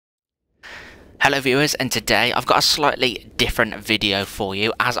Hello viewers, and today I've got a slightly different video for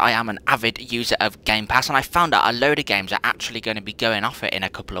you as I am an avid user of Game Pass and I found out a load of games are actually going to be going off it in a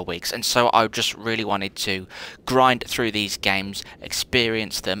couple of weeks, and so I just really wanted to grind through these games,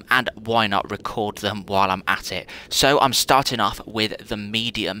 experience them, and why not record them while I'm at it. So I'm starting off with The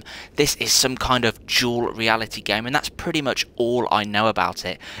Medium. This is some kind of dual reality game and that's pretty much all I know about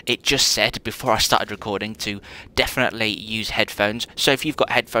it. It just said before I started recording to definitely use headphones, so if you've got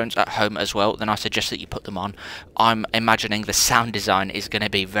headphones at home as well then I suggest that you put them on. I'm imagining the sound design is going to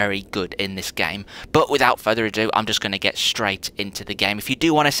be very good in this game, but without further ado I'm just going to get straight into the game. If you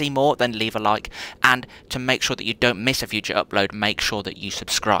do want to see more then leave a like, and to make sure that you don't miss a future upload make sure that you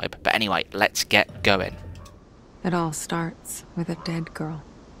subscribe. But anyway, let's get going. It all starts with a dead girl.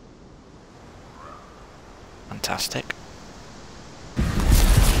 Fantastic.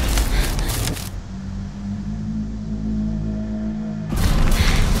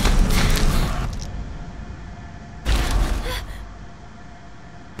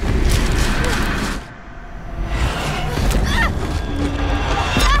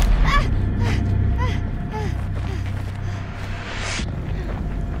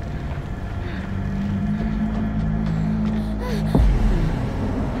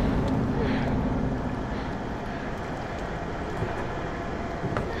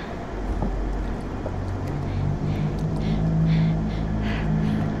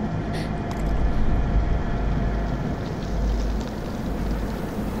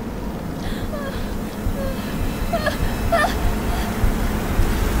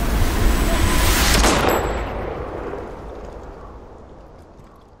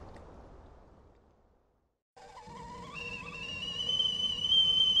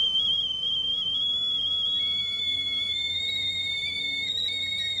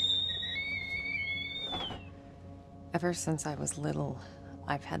 Ever since I was little,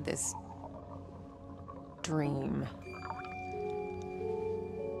 I've had this dream.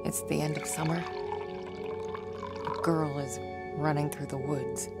 It's the end of summer. A girl is running through the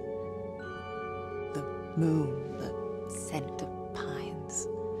woods. The moon, the scent of pines.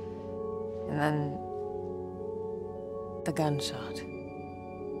 And then the gunshot.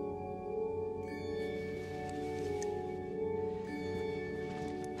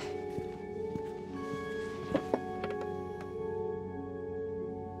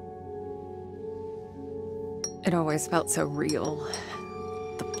 It always felt so real.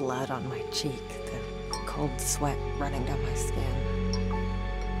 The blood on my cheek, the cold sweat running down my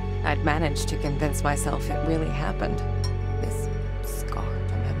skin. I'd managed to convince myself it really happened. This scar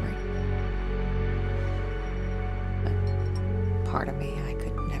of a memory. But part of me I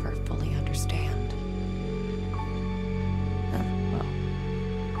could never fully understand. Well,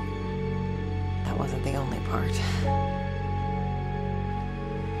 that wasn't the only part.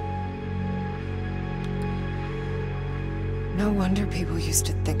 No wonder people used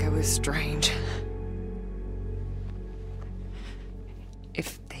to think I was strange.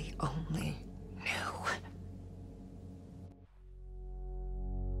 If they only knew.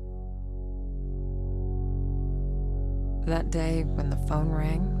 That day when the phone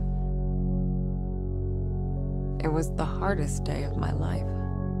rang, it was the hardest day of my life.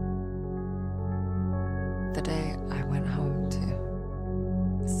 The day I went home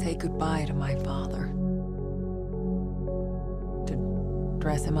to say goodbye to my father.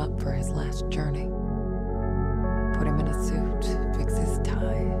 Dress him up for his last journey. Put him in a suit, fix his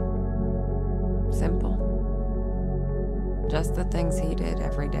tie. Simple. Just the things he did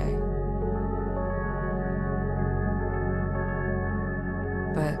every day.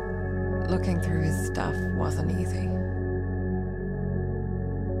 But looking through his stuff wasn't easy.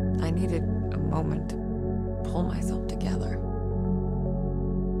 I needed a moment to pull myself together.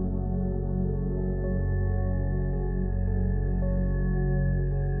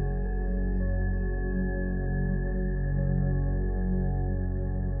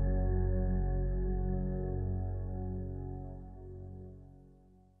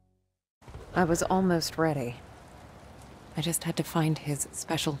 I was almost ready. I just had to find his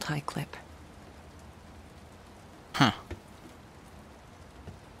special tie clip. Huh.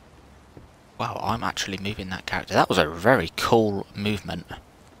 Wow, I'm actually moving that character. That was a very cool movement.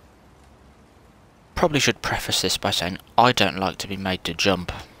 Probably should preface this by saying I don't like to be made to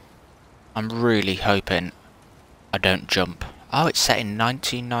jump. I'm really hoping I don't jump. Oh, it's set in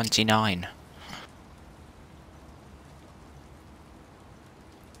 1999.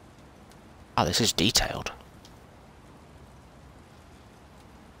 Oh, this is detailed.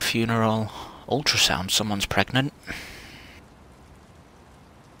 Funeral, ultrasound, someone's pregnant.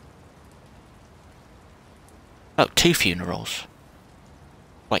 Oh, 2 funerals.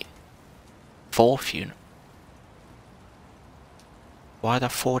 Wait. 4 funerals. Why are there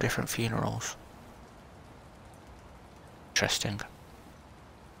 4 different funerals? Interesting. Do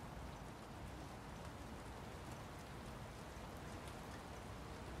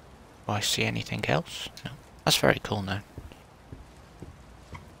I see anything else? No. That's very cool now.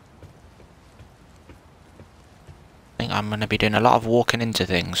 I think I'm going to be doing a lot of walking into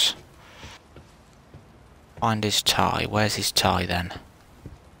things. Find his tie. Where's his tie then?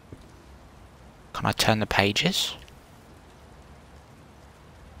 Can I turn the pages?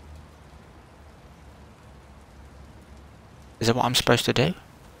 Is that what I'm supposed to do?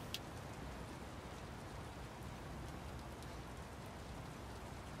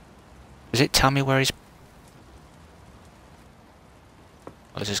 Does it tell me where he's...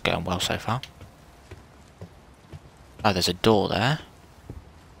 Oh, this is going well so far. Oh, there's a door there.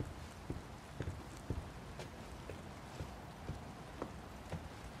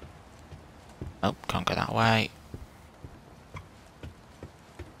 Oh, can't go that way.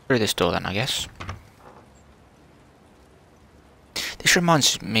 Through this door then, I guess. This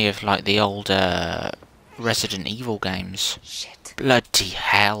reminds me of like the old Resident Evil games. Shit. Bloody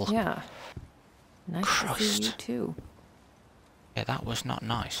hell. Yeah. Nice to see you Christ. too. Yeah, that was not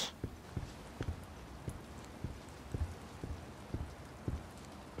nice.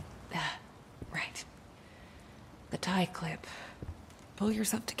 Right. The tie clip. Pull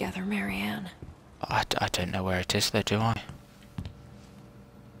yourself together, Marianne. I don't know where it is though, do I?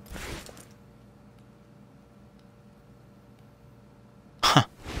 Huh.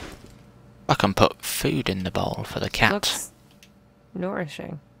 I can put food in the bowl for the cat. Looks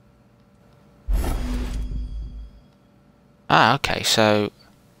nourishing. Ah, okay, so...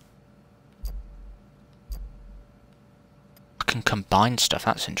 I can combine stuff,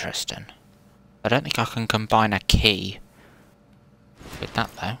 that's interesting. I don't think I can combine a key with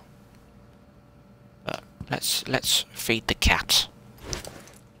that though. But let's feed the cat.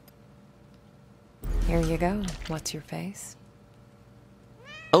 Here you go. What's your face?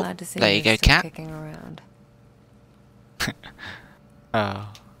 Oh, Glad to see there you go, you're still cat. kicking around.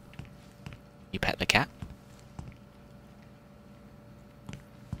 Oh. You pet the cat?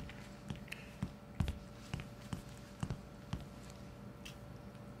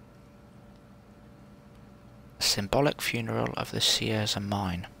 Symbolic funeral of the Sears and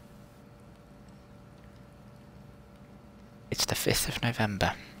mine. It's the 5th of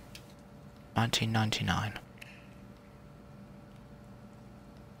November, 1999.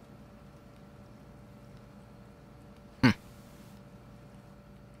 I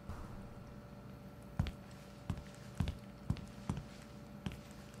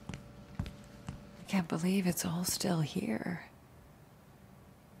can't believe it's all still here.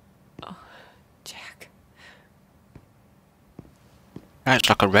 Oh, Jack. Oh, it's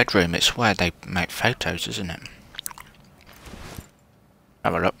like a red room, it's where they make photos, isn't it?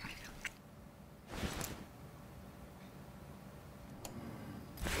 Have a look.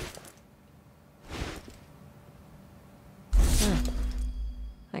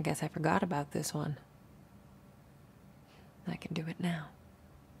 I guess I forgot about this one. I can do it now.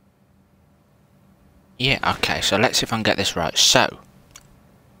 Yeah, okay, so let's see if I can get this right. So,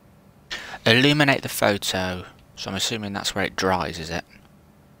 illuminate the photo. So I'm assuming that's where it dries, is it?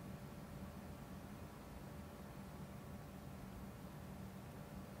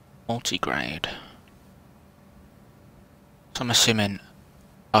 Multigrade. So I'm assuming...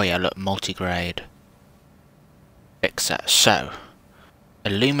 Oh yeah, look, multigrade. Fixer. So,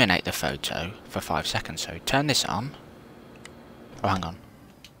 illuminate the photo for 5 seconds. So turn this on. Oh, hang on.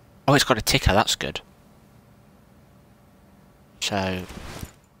 Oh, it's got a ticker, that's good. So,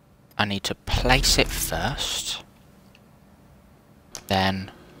 I need to place it first.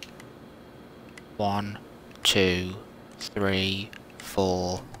 Then 1, 2, 3,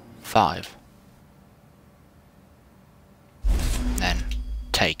 4, 5. Then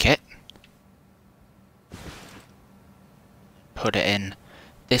take it. Put it in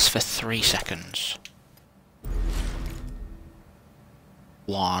this for 3 seconds.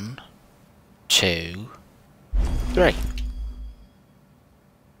 1, 2, 3.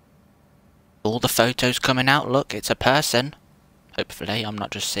 All the photos coming out, look, it's a person. Hopefully, I'm not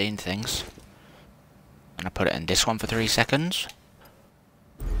just seeing things. And I put it in this one for 3 seconds.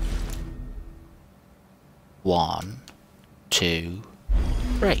 1, 2,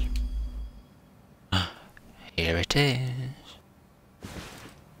 3. Here it is.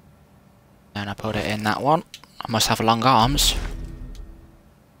 And I put it in that one. I must have long arms.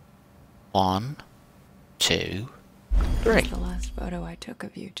 1, 2, 3. That's the last photo I took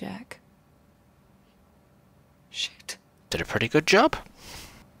of you, Jack. Shit. Did a pretty good job.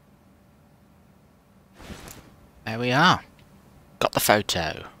 There we are. Got the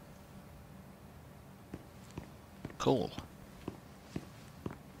photo. Cool.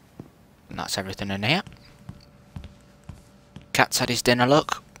 And that's everything in here. Cat's had his dinner,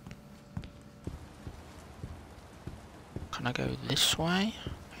 look. Can I go this way?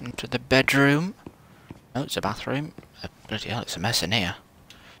 Into the bedroom? Oh, it's a bathroom. Bloody hell, it's a mess in here.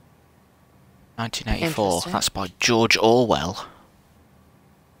 1984. That's by George Orwell.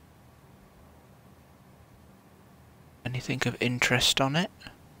 Anything of interest on it?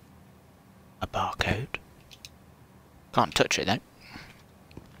 A barcode. Can't touch it though.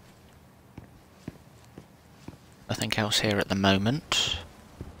 Nothing else here at the moment.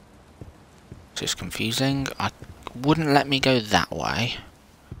 This is confusing. I wouldn't let me go that way.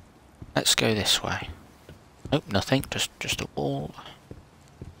 Let's go this way. Nope, nothing. Just a wall.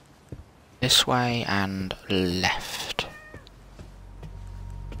 This way and left.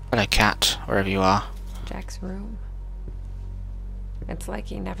 Hello, cat, wherever you are. Jack's room. It's like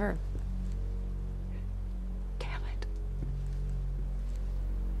he never... Damn it.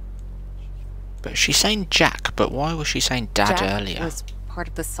 But she's saying Jack, but why was she saying Dad earlier? Jack was part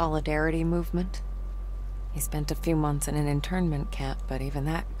of the Solidarity movement. He spent a few months in an internment camp, but even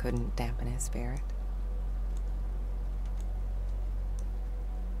that couldn't dampen his spirit.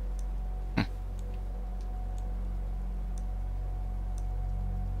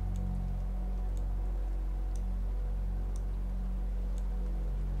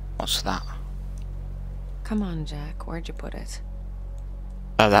 What's that? Come on, Jack. Where'd you put it?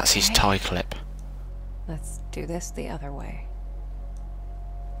 Oh, that's his tie clip. Let's do this the other way.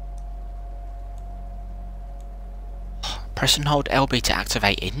 Press and hold LB to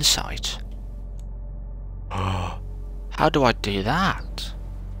activate insight. How do I do that?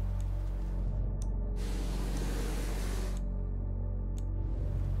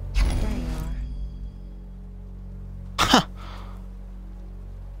 There you are. Huh.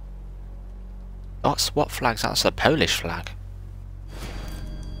 What flag's that? That's a Polish flag.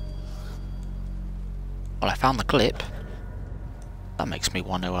 Well, I found the clip. That makes me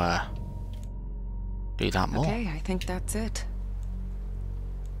want to do that more. Okay, I think that's it.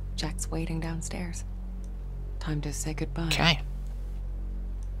 Jack's waiting downstairs. Time to say goodbye. Okay.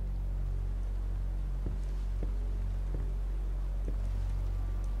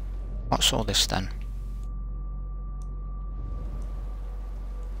 What's all this then?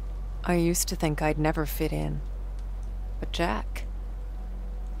 I used to think I'd never fit in. But Jack,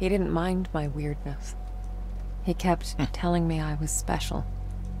 he didn't mind my weirdness. He kept telling me I was special.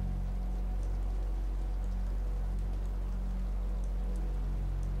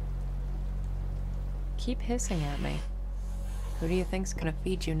 Keep hissing at me. Who do you think's gonna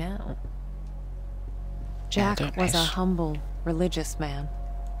feed you now? Jack was a humble, religious man.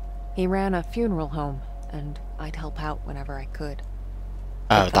 He ran a funeral home, and I'd help out whenever I could.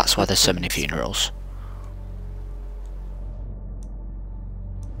 Oh, that's why there's so many funerals.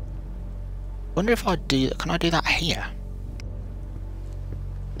 Wonder if I do that. Can I do that here?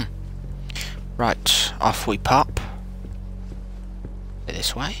 Right, off we pop.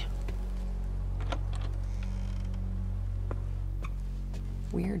 This way.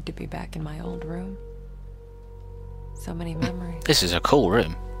 Weird to be back in my old room. So many memories. This is a cool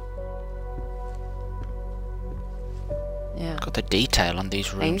room. Yeah. Got the detail on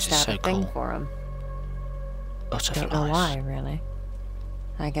these I rooms used to is have so a thing cool. for 'em. Butterflies. Don't know why, really.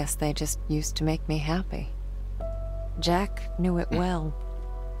 I guess they just used to make me happy. Jack knew it well.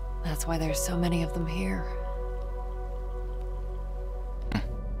 That's why there's so many of them here.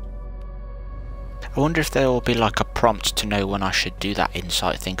 I wonder if there will be like a prompt to know when I should do that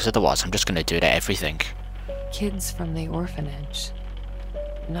insight thing, because otherwise I'm just going to do it at everything. Kids from the orphanage.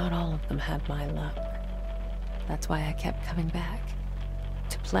 Not all of them had my luck. That's why I kept coming back.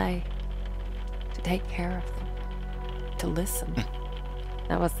 To play. To take care of them. To listen.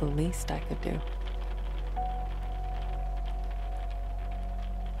 That was the least I could do.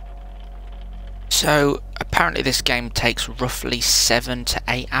 So, apparently this game takes roughly 7 to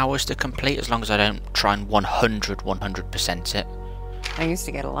 8 hours to complete, as long as I don't try and 100% it. I used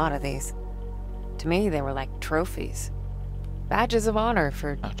to get a lot of these. To me, they were like trophies. Badges of honor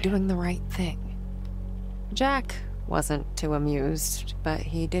for doing the right thing. Jack wasn't too amused, but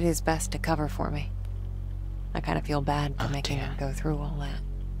he did his best to cover for me. I kind of feel bad for making him go through all that.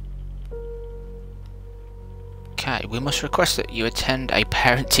 Okay, we must request that you attend a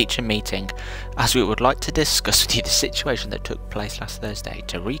parent-teacher meeting, as we would like to discuss with you the situation that took place last Thursday.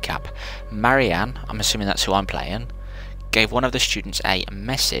 To recap, Marianne, I'm assuming that's who I'm playing, gave one of the students a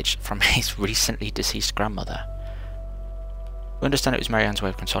message from his recently deceased grandmother. We understand it was Marianne's way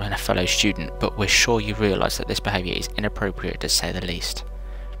of consoling a fellow student, but we're sure you realise that this behaviour is inappropriate to say the least.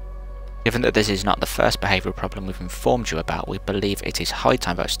 Given that this is not the first behavioural problem we've informed you about, we believe it is high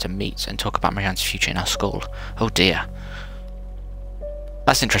time for us to meet and talk about Marianne's future in our school. Oh dear.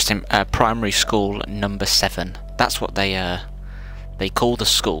 That's interesting. Primary school number 7. That's what they call the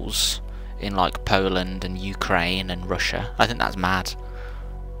schools in like Poland and Ukraine and Russia. I think that's mad.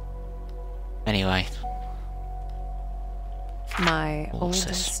 Anyway. My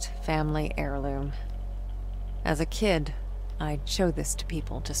oldest family heirloom. As a kid, I'd show this to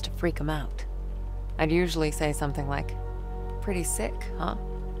people just to freak them out. I'd usually say something like, "Pretty sick, huh?"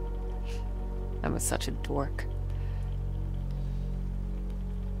 I was such a dork.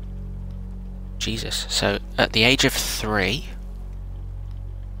 Jesus. So, at the age of 3...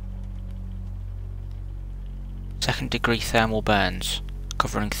 second-degree thermal burns,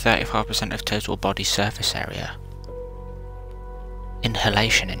 covering 35% of total body surface area.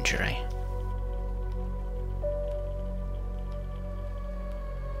 Inhalation injury.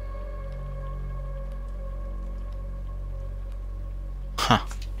 Huh.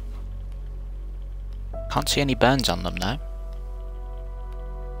 Can't see any burns on them though.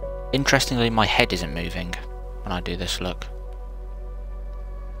 Interestingly, my head isn't moving when I do this look.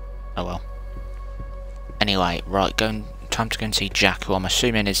 Oh well. Anyway, right, time to go and see Jack, who I'm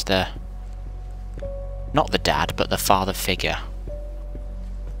assuming is the... not the dad, but the father figure.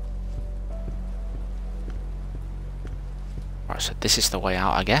 Right, so this is the way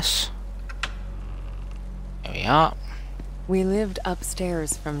out, I guess. Here we are. We lived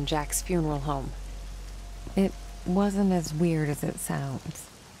upstairs from Jack's funeral home. It wasn't as weird as it sounds.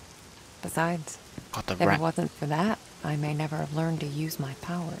 Besides, if it wasn't for that, I may never have learned to use my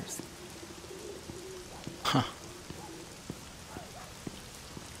powers. Huh.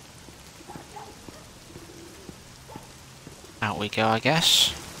 Out we go, I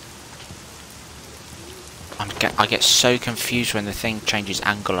guess. I get so confused when the thing changes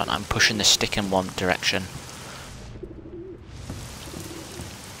angle and I'm pushing the stick in one direction.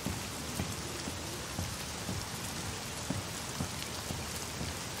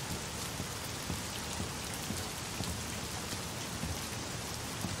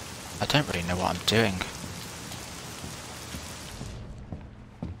 I don't really know what I'm doing.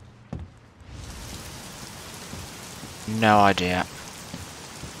 No idea.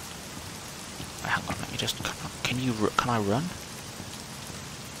 Hang on, let me just... Can I run?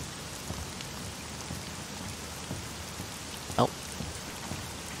 Oh.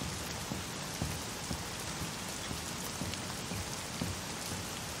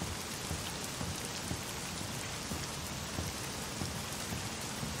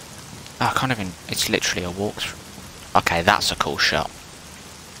 I can't even... It's literally a walkthrough. Okay, that's a cool shot.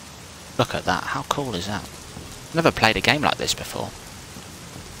 Look at that. How cool is that? Never played a game like this before.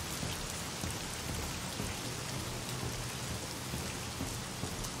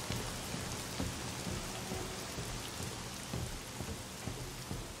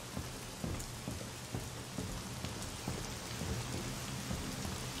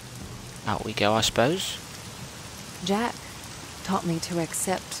 Out we go, I suppose. Jack taught me to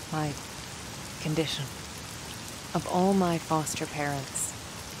accept my condition. Of all my foster parents,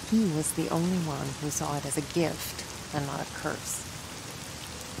 he was the only one who saw it as a gift and not a curse.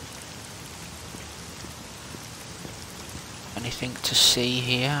 Anything to see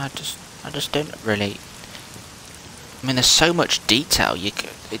here? I just don't really... I mean, there's so much detail.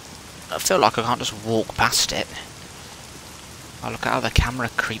 I feel like I can't just walk past it. Oh, look at how the camera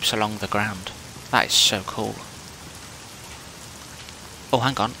creeps along the ground. That is so cool. Oh,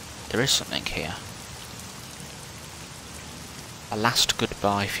 hang on. There is something here. A last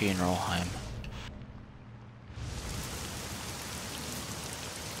goodbye funeral home.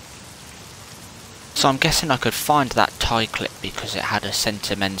 So I'm guessing I could find that tie clip because it had a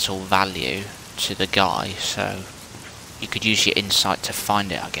sentimental value to the guy, so you could use your insight to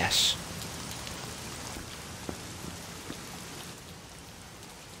find it, I guess.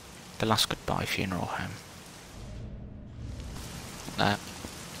 The last goodbye funeral home. No.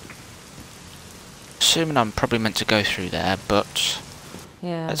 Assuming I'm probably meant to go through there, but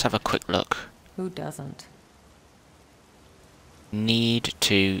yeah, let's have a quick look. Who doesn't? Need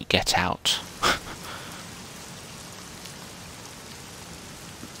to get out.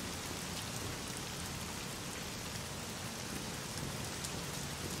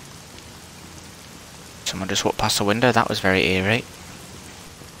 Someone just walked past the window, that was very eerie.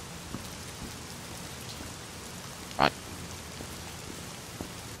 Right.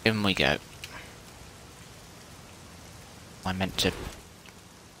 In we go. I meant to...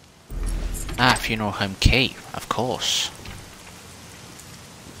 Ah, funeral home key, of course.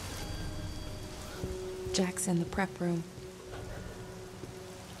 Jack's in the prep room.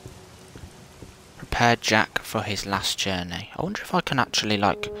 Prepare Jack for his last journey. I wonder if I can actually,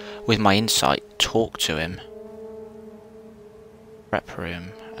 like, with my insight, talk to him. Prep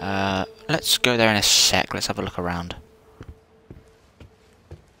room. Let's go there in a sec. Let's have a look around.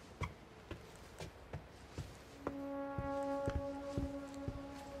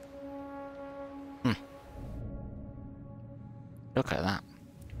 Look at that.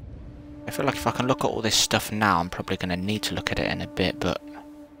 I feel like if I can look at all this stuff now, I'm probably going to need to look at it in a bit, but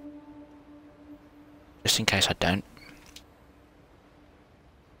just in case I don't.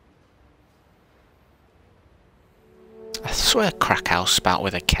 I swear Krakow spelt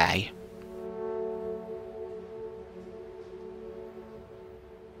with a K.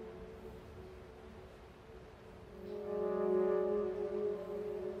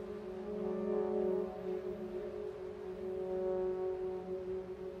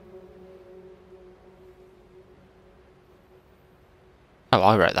 Oh,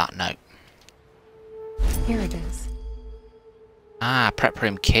 I wrote that note. Here it is. Ah, prep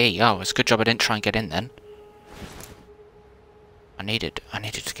room key. Oh, it's a good job I didn't try and get in then. I needed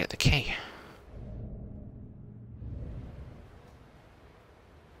to get the key.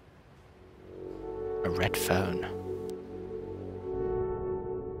 A red phone.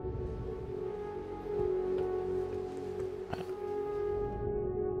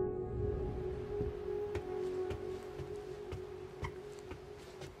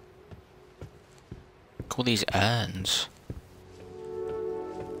 Look at all these urns.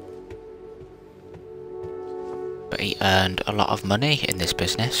 But he earned a lot of money in this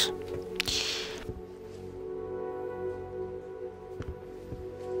business.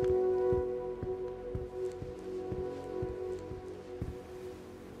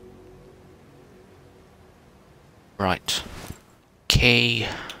 Right. Key.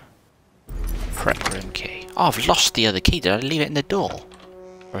 Prep room key. Oh, I've lost the other key. Did I leave it in the door?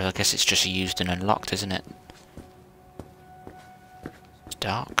 Or I guess it's just used and unlocked, isn't it? It's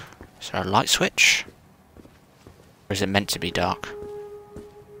dark. Is there a light switch? Or is it meant to be dark?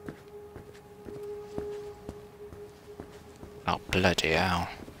 Oh, bloody hell.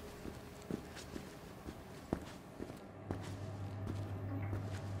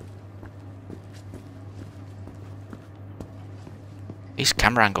 These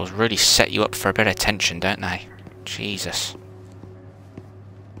camera angles really set you up for a bit of tension, don't they? Jesus.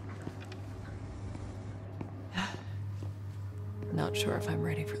 Not sure if I'm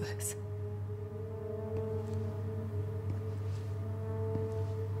ready for this.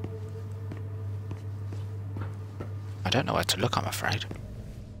 I don't know where to look, I'm afraid.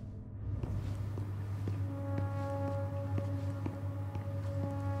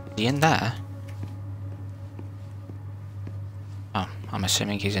 Is he in there? Oh, I'm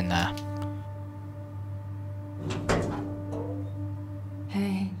assuming he's in there.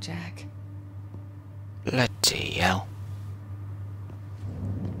 Hey, Jack. Bloody hell.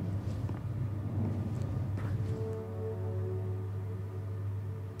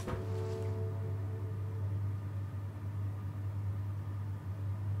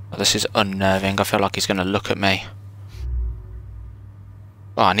 This is unnerving. I feel like he's going to look at me.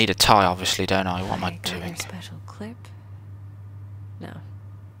 Oh, I need a tie, obviously, don't I? What am I doing? Another special clip? No.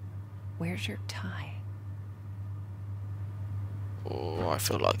 Where's your tie? Oh, I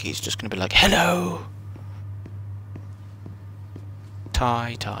feel like he's just going to be like, hello!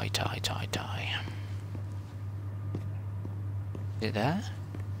 Tie, tie, tie, tie, tie. Is it there?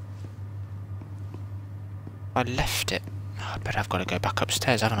 I left it. I bet I've got to go back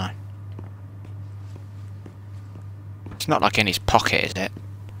upstairs, haven't I? It's not like in his pocket, is it?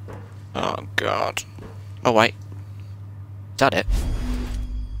 Oh, God. Oh, wait. Is that it?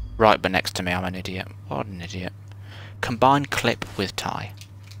 Right, but next to me, I'm an idiot. What an idiot. Combine clip with tie.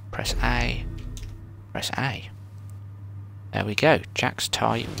 Press A. Press A. There we go. Jack's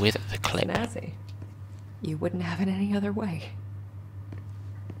tie with the clip. Snazzy. You wouldn't have it any other way.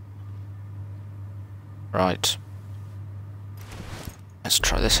 Right. Let's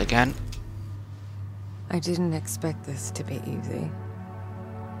try this again. I didn't expect this to be easy.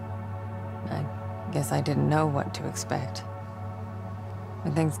 I guess I didn't know what to expect.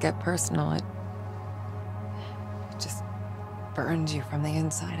 When things get personal, it just burns you from the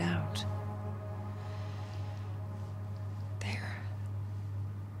inside out. There.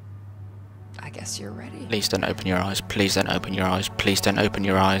 I guess you're ready. Please don't open your eyes. Please don't open your eyes. Please don't open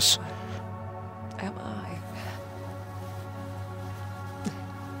your eyes. Am I?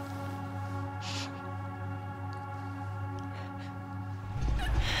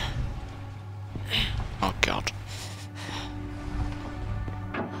 Oh, God.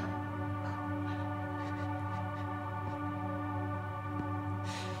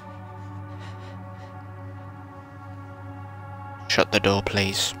 Shut the door,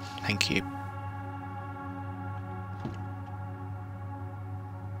 please. Thank you.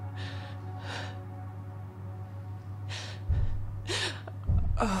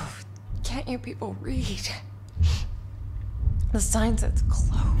 Oh, can't you people read? The sign says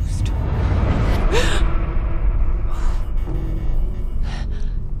closed.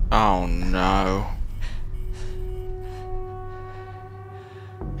 Oh no.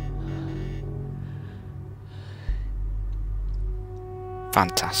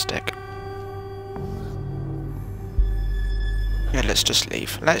 Fantastic. Yeah, let's just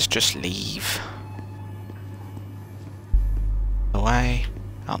leave. Let's just leave. Away.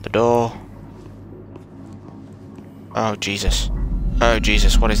 Out the door. Oh, Jesus. Oh,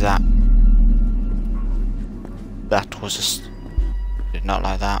 Jesus, what is that? That was a... Did not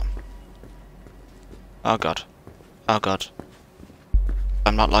like that. Oh, God. Oh, God.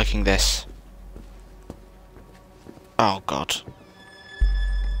 I'm not liking this. Oh, God.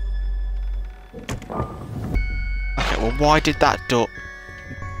 Okay, well, why did that door...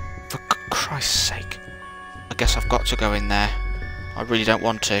 For Christ's sake. I guess I've got to go in there. I really don't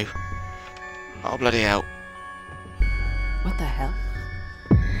want to. Oh, bloody hell. What the hell?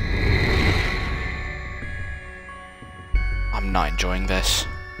 I'm not enjoying this.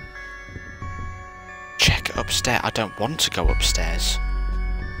 Check upstairs. I don't want to go upstairs.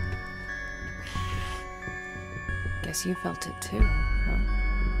 Guess you felt it too, huh?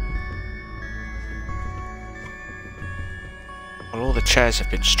 Well, all the chairs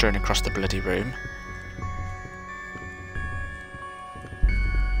have been strewn across the bloody room.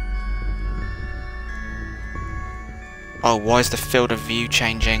 Oh, why is the field of view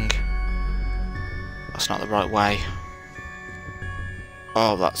changing? That's not the right way.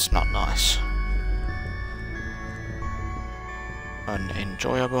 Oh, that's not nice.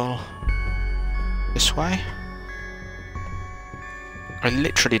 Unenjoyable. This way? I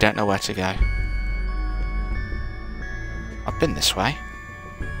literally don't know where to go. I've been this way.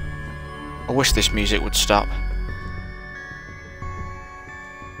 I wish this music would stop.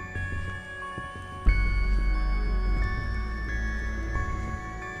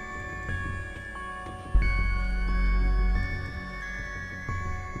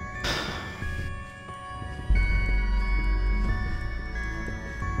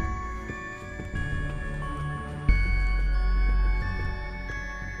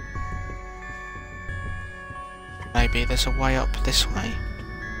 Maybe there's a way up this way?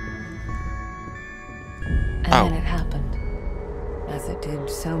 And then it happened. As it did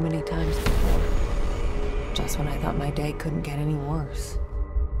so many times before. Just when I thought my day couldn't get any worse.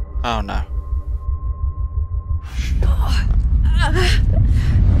 Oh no.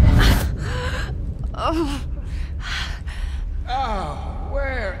 Oh,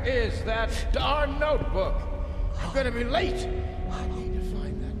 where is that darn notebook? I'm gonna be late. I need to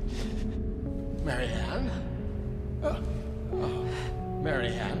find that. Marianne? Oh,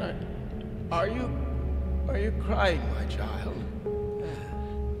 Marianne, are you crying, my child?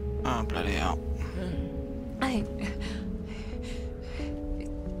 Oh, bloody hell.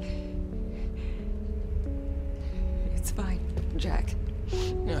 It's fine, Jack.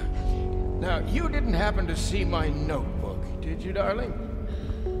 Now, you didn't happen to see my notebook, did you, darling?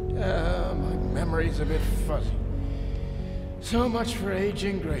 My memory's a bit fuzzy. So much for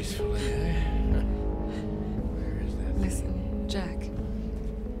aging gracefully, eh? Where is that? Listen, Jack.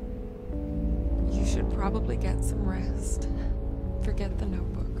 You should probably get some rest. Forget the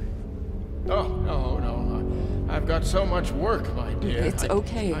notebook. Oh, no. I've got so much work, my dear. It's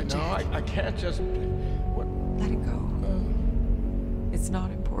okay, I know, Jack. I can't just... What? Let it go. It's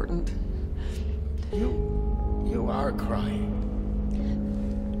not important. You are crying.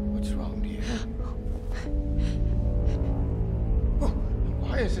 What's wrong, dear? Oh,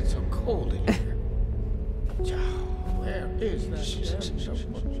 why is it so cold in here? Where is that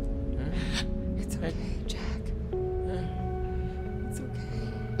notebook? It's okay, Jack. It's okay.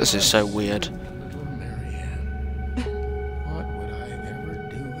 This is so weird. Little Marianne. What would I ever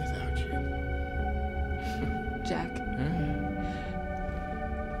do without you? Jack.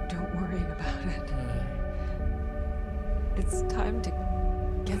 Don't worry about it. It's time to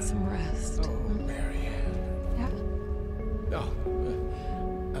get some rest. Oh, Marianne. Yeah? Oh,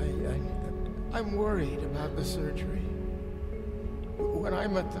 I'm worried about the surgery. When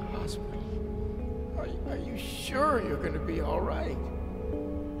I'm at the hospital, are you sure you're going to be all right?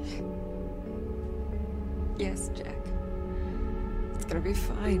 Yes, Jack. It's gonna be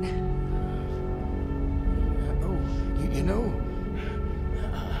fine. You know,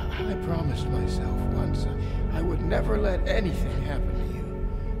 I promised myself once I would never let anything happen to you.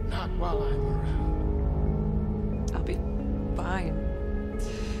 Not while I'm around. I'll be Fine.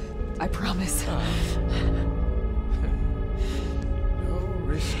 I promise. No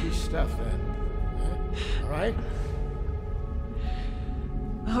risky stuff then. Huh? All right?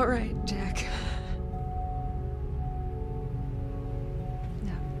 All right, Jack.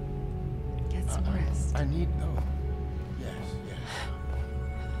 Now, get some rest. I need no. Yes,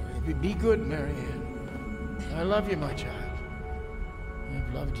 yes. Be good, Marianne. I love you, my child.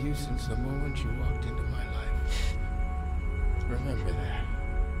 I've loved you since the moment you walked into my life. Remember that.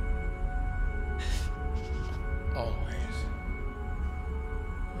 Always.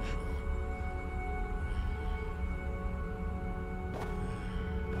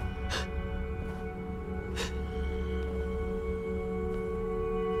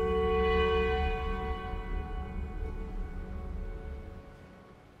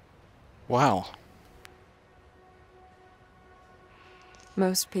 Wow.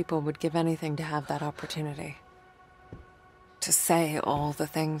 Most people would give anything to have that opportunity. To say all the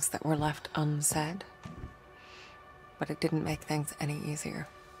things that were left unsaid. But it didn't make things any easier.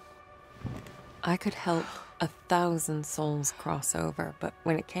 I could help 1,000 souls cross over, but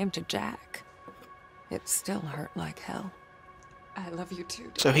when it came to Jack, it still hurt like hell. I love you too,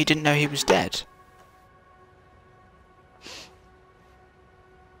 Dad. So he didn't know he was dead?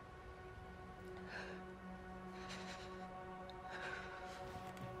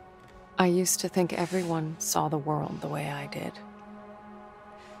 I used to think everyone saw the world the way I did.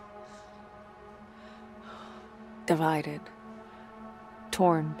 Divided.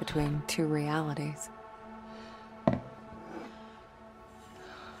 Torn between two realities.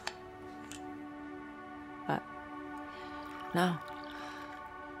 But no.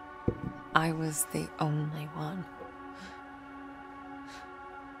 I was the only one.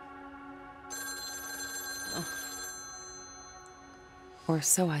 Or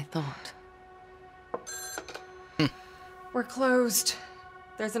so I thought. We're closed.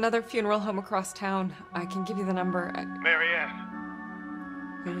 There's another funeral home across town. I can give you the number. Marianne.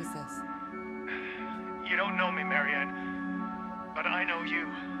 Who is this? You don't know me, Marianne. But I know you.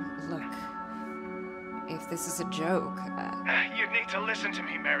 Look, if this is a joke... You need to listen to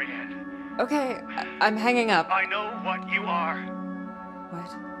me, Marianne. Okay, I'm hanging up. I know what you are.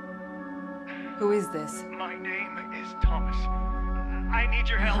 What? Who is this? My name is Thomas. I need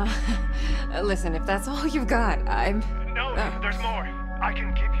your help. Listen, if that's all you've got, I'm... No, there's more. I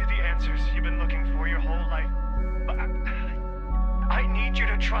can give you the answers you've been looking for your whole life. But I need you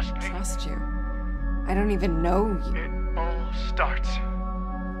to trust me. Trust you? I don't even know you. It all starts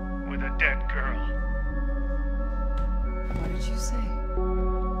with a dead girl. What did you say?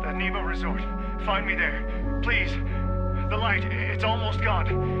 The Neva Resort. Find me there. Please. The light, it's almost gone.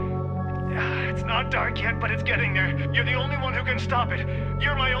 It's not dark yet, but it's getting there. You're the only one who can stop it.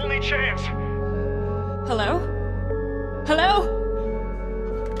 You're my only chance. Hello? Hello?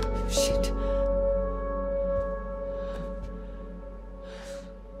 Shit.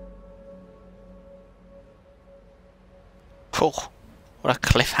 Cool. What a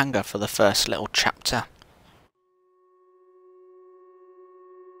cliffhanger for the first little chapter.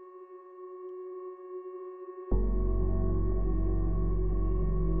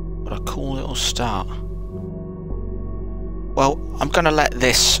 What a cool little start. Well, I'm going to let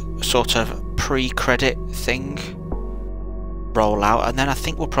this sort of pre-credit thing roll out, and then I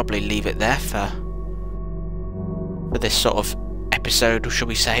think we'll probably leave it there for this sort of episode, shall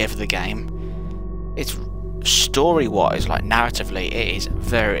we say, of the game. It's story-wise, like narratively, it is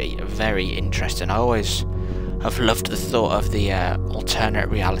very, very interesting. I always have loved the thought of the alternate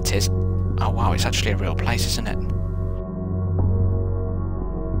realities. Oh wow, it's actually a real place, isn't it?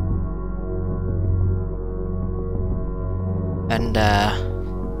 And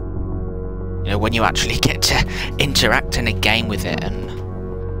you know, when you actually get to interact in a game with it, and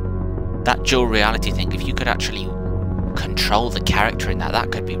that dual reality thing, if you could actually control the character in that,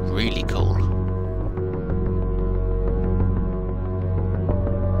 that could be really cool.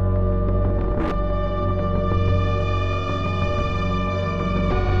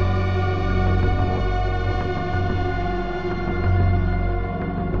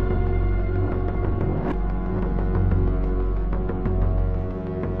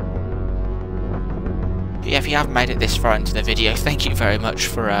 Yeah, if you have made it this far into the video, thank you very much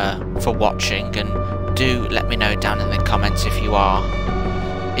for watching, and do let me know down in the comments if you are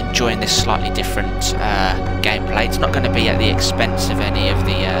enjoying this slightly different gameplay. It's not going to be at the expense of any of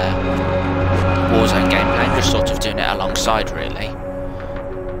the Warzone gameplay. I'm just sort of doing it alongside, really.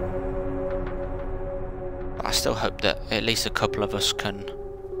 But I still hope that at least a couple of us can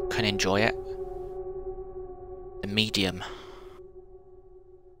enjoy it. The medium.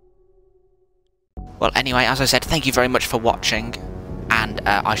 Well, anyway, as I said, thank you very much for watching, and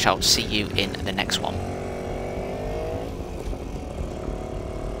I shall see you in the next one.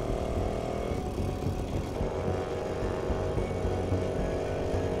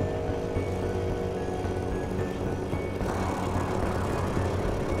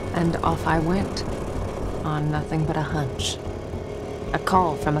 And off I went, on nothing but a hunch. A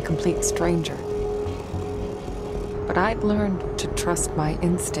call from a complete stranger. But I'd learned to trust my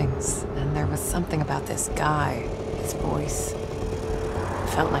instincts, and there was something about this guy, his voice.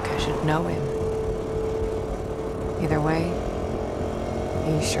 I felt like I should know him. Either way,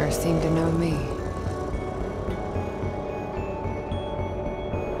 he sure seemed to know me.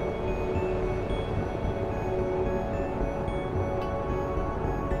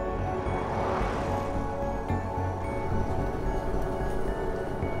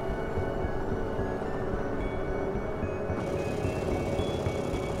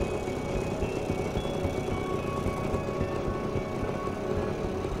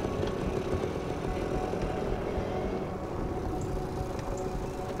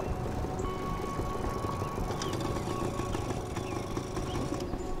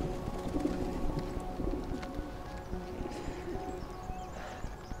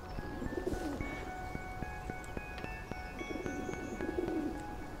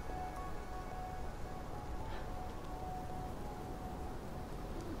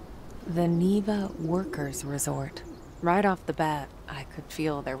 The Niwa Workers Resort. Right off the bat, I could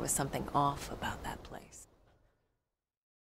feel there was something off about that place.